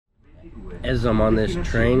as I'm on this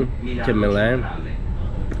train to Milan,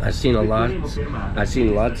 I've seen lots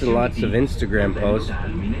and lots of Instagram posts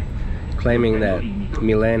claiming that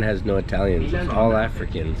Milan has no Italians. It's all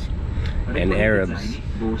Africans and Arabs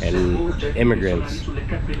and immigrants.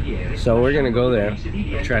 So we're gonna go there,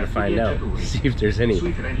 try to find out, see if there's any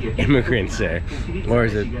immigrants there, or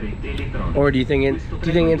is it? Or do you think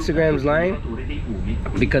Instagram's lying?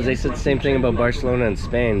 Because they said the same thing about Barcelona and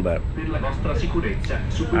Spain, but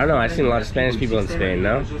I don't know. I've seen a lot of Spanish people in Spain,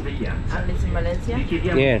 no?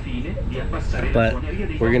 Yeah. But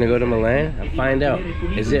we're gonna go to Milan and find out,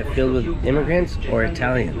 is it filled with immigrants or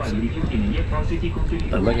Italians?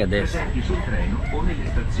 But look at this.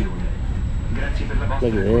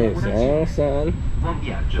 Look at this, huh, son?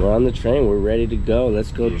 We're on the train, we're ready to go.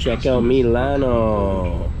 Let's go check out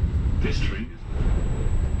Milano.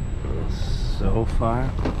 So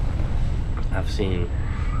far, I've seen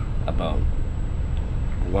about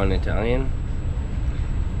 1 Italian,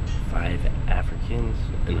 5 Africans,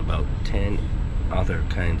 and about 10 other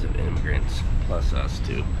kinds of immigrants, plus us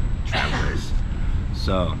too, travelers.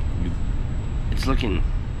 So it's looking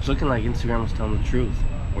like Instagram was telling the truth.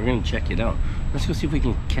 We're gonna check it out. Let's go see if we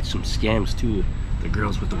can catch some scams too. The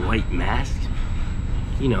girls with the white masks,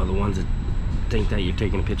 you know, the ones that think that you're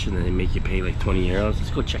taking a picture and then they make you pay like 20 euros. Let's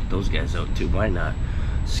go check those guys out too. Why not?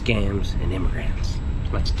 Scams and immigrants.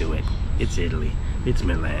 Let's do it. It's Italy. It's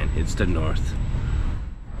Milan. It's the north.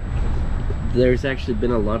 There's actually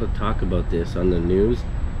been a lot of talk about this on the news,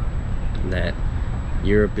 that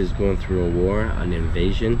Europe is going through a war, an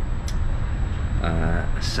invasion, a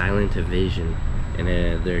silent invasion, and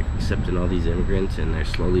they're accepting all these immigrants and they're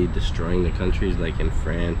slowly destroying the countries, like in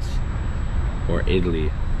France or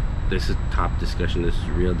Italy. This is top discussion. This is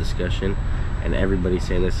real discussion, and everybody's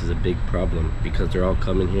saying this is a big problem because they're all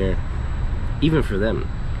coming here. Even for them,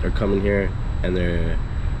 they're coming here and they're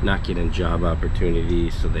not getting job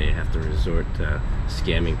opportunities, so they have to resort to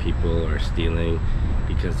scamming people or stealing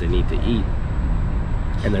because they need to eat,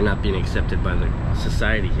 and they're not being accepted by the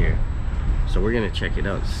society here. So we're gonna check it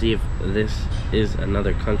out, see if this is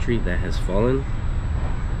another country that has fallen,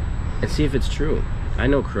 and see if it's true. I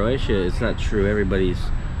know Croatia, it's not true. Everybody's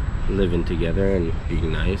living together and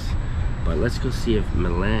being nice, but let's go see if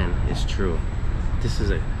Milan is true. This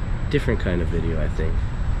is a different kind of video, I think.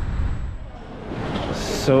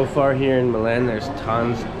 So far here in Milan, there's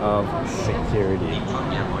tons of security.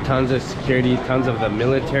 Tons of security, tons of the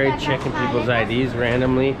military checking people's IDs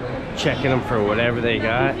randomly, checking them for whatever they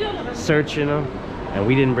got, searching them. And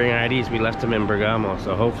we didn't bring IDs, we left them in Bergamo,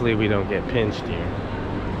 so hopefully we don't get pinched here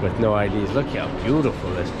with no IDs. Look how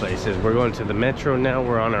beautiful this place is. We're going to the metro now.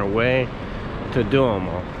 We're on our way to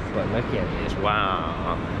Duomo. But look at this,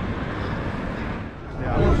 wow.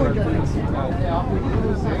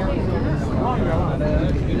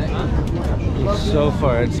 So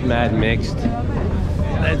far it's mad mixed.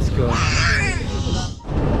 Let's go.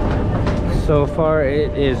 So far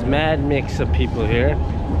it is mad mix of people here.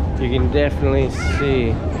 You can definitely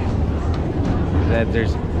see that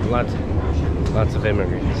there's lots of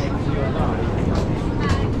immigrants.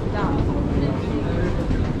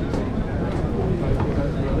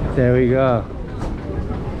 There we go.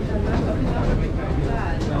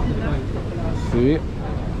 See?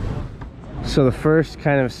 So the first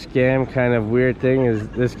kind of scam, kind of weird thing is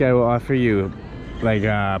this guy will offer you like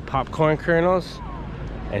popcorn kernels,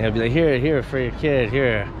 and he'll be like, here for your kid,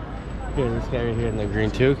 here this guy right here in the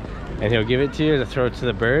green toque, and he'll give it to you to throw it to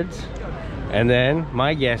the birds. And then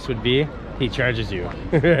my guess would be he charges you,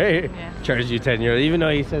 right? Yeah. Charges you 10 euros, even though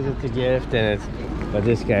he says it's a gift, and but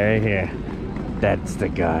this guy right here, that's the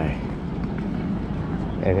guy.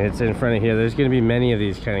 And it's in front of here. There's gonna be many of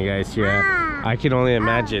these kind of guys here. I can only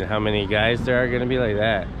imagine how many guys there are gonna be like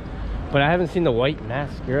that. But I haven't seen the white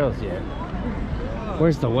masked girls yet.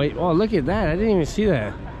 Where's the white? Oh, look at that. I didn't even see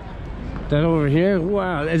that. That over here?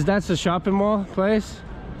 Wow. That's the shopping mall place?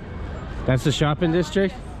 That's the shopping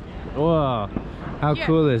district? Whoa. How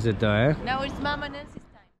cool is it though, eh? Now it's Mama Nancy's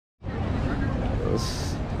time.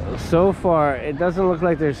 So far, it doesn't look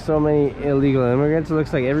like there's so many illegal immigrants. It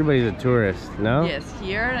looks like everybody's a tourist, no? Yes,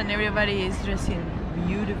 here, and everybody is dressing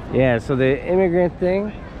beautiful. Yeah, so the immigrant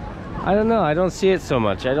thing, I don't know. I don't see it so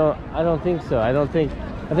much. I don't think so. I think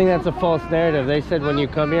that's a false narrative. They said when you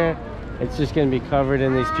come here, it's just going to be covered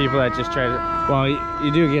in these people that just try to... Well,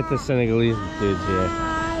 you do get the Senegalese dudes here.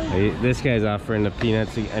 This guy's offering the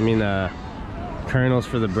peanuts, kernels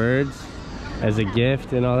for the birds as a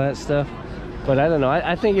gift and all that stuff. But I don't know.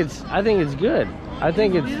 I think it's good. I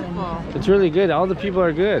think it's really good. All the people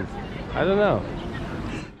are good. I don't know.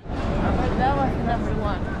 That was number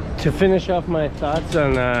one. To finish off my thoughts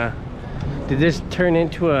on did this turn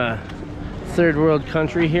into a third world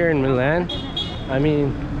country here in Milan. I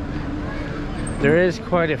mean, there is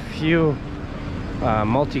quite a few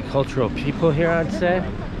multicultural people here, I'd say.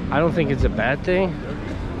 I don't think it's a bad thing,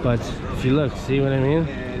 but if you look, see what I mean?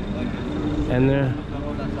 And they're,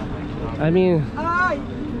 I mean,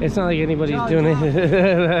 it's not like anybody's doing it.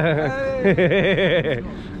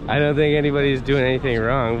 I don't think anybody's doing anything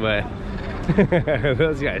wrong, but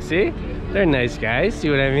those guys, see? They're nice guys, see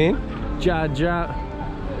what I mean? Jaw drop.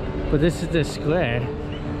 But this is the square.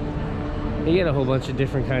 You get a whole bunch of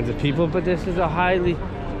different kinds of people, but this is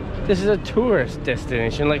a tourist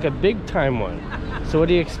destination, like a big time one. So what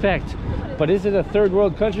do you expect? But is it a third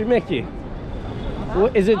world country, Mickey?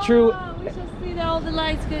 Is it true? We should see all the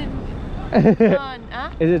lights getting on, huh?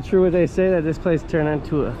 Is it true what they say, that this place turned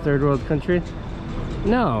into a third world country?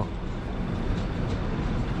 No.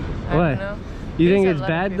 I What? don't know. You think There's it's a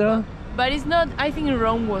lot of bad people. though? But it's not. I think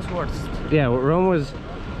Rome was worst. Yeah, well,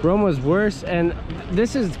 Rome was worse, and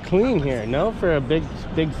this is clean here, no? For a big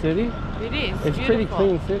city? It is. It's beautiful. pretty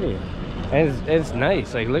clean city. And it's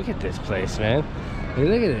nice. Like, look at this place, man. Like,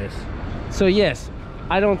 look at this. So yes,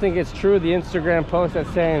 I don't think it's true, the Instagram post that's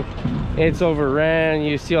saying it's overran.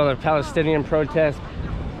 You see all the Palestinian protests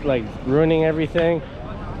like ruining everything.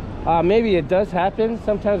 Maybe it does happen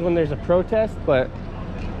sometimes when there's a protest, but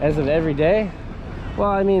as of every day, well,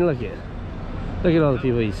 I mean, look at all the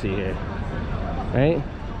people you see here, right?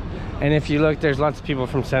 And if you look, there's lots of people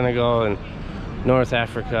from Senegal and North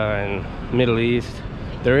Africa and Middle East.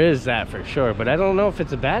 There is that for sure, but I don't know if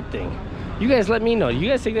it's a bad thing. You guys let me know. You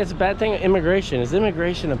guys think that's a bad thing? Immigration, is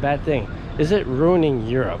immigration a bad thing? Is it ruining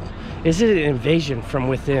Europe? Is it an invasion from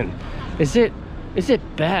within? Is it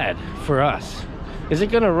bad for us? Is it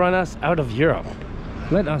gonna run us out of Europe?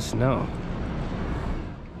 Let us know.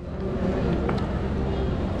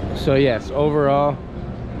 So yes, overall,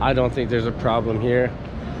 I don't think there's a problem here.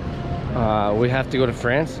 We have to go to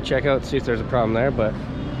France to check out, see if there's a problem there, but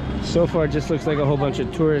so far it just looks like a whole bunch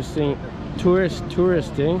of touristing,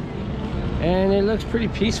 and it looks pretty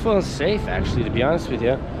peaceful and safe, actually, to be honest with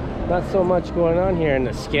you. Not so much going on here in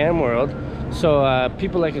the scam world. So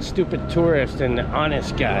people like a stupid tourist and an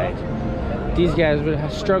honest guide, these guys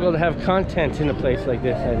would struggle to have content in a place like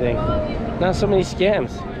this, I think. Not so many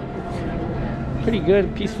scams. Pretty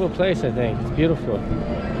good, peaceful place, I think. It's beautiful.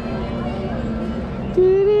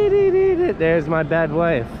 There's my bad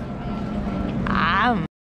wife.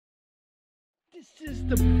 This is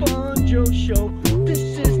the Bunjo show.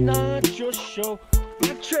 This is not your show.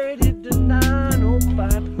 I traded the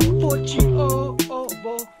 905 for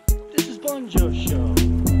G-O-O-O. This is Bunjo show.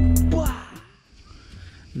 Wow.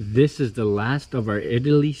 This is the last of our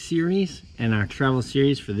Italy series and our travel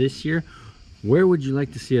series for this year. Where would you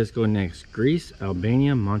like to see us go next? Greece,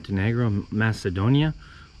 Albania, Montenegro, Macedonia?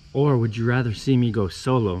 Or would you rather see me go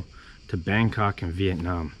solo to Bangkok and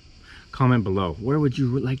Vietnam? Comment below. Where would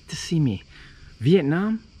you like to see me?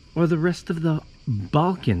 Vietnam or the rest of the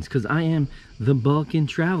Balkans? Because I am the Balkan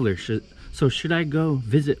traveler. So should I go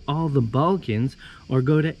visit all the Balkans or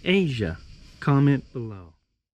go to Asia? Comment below.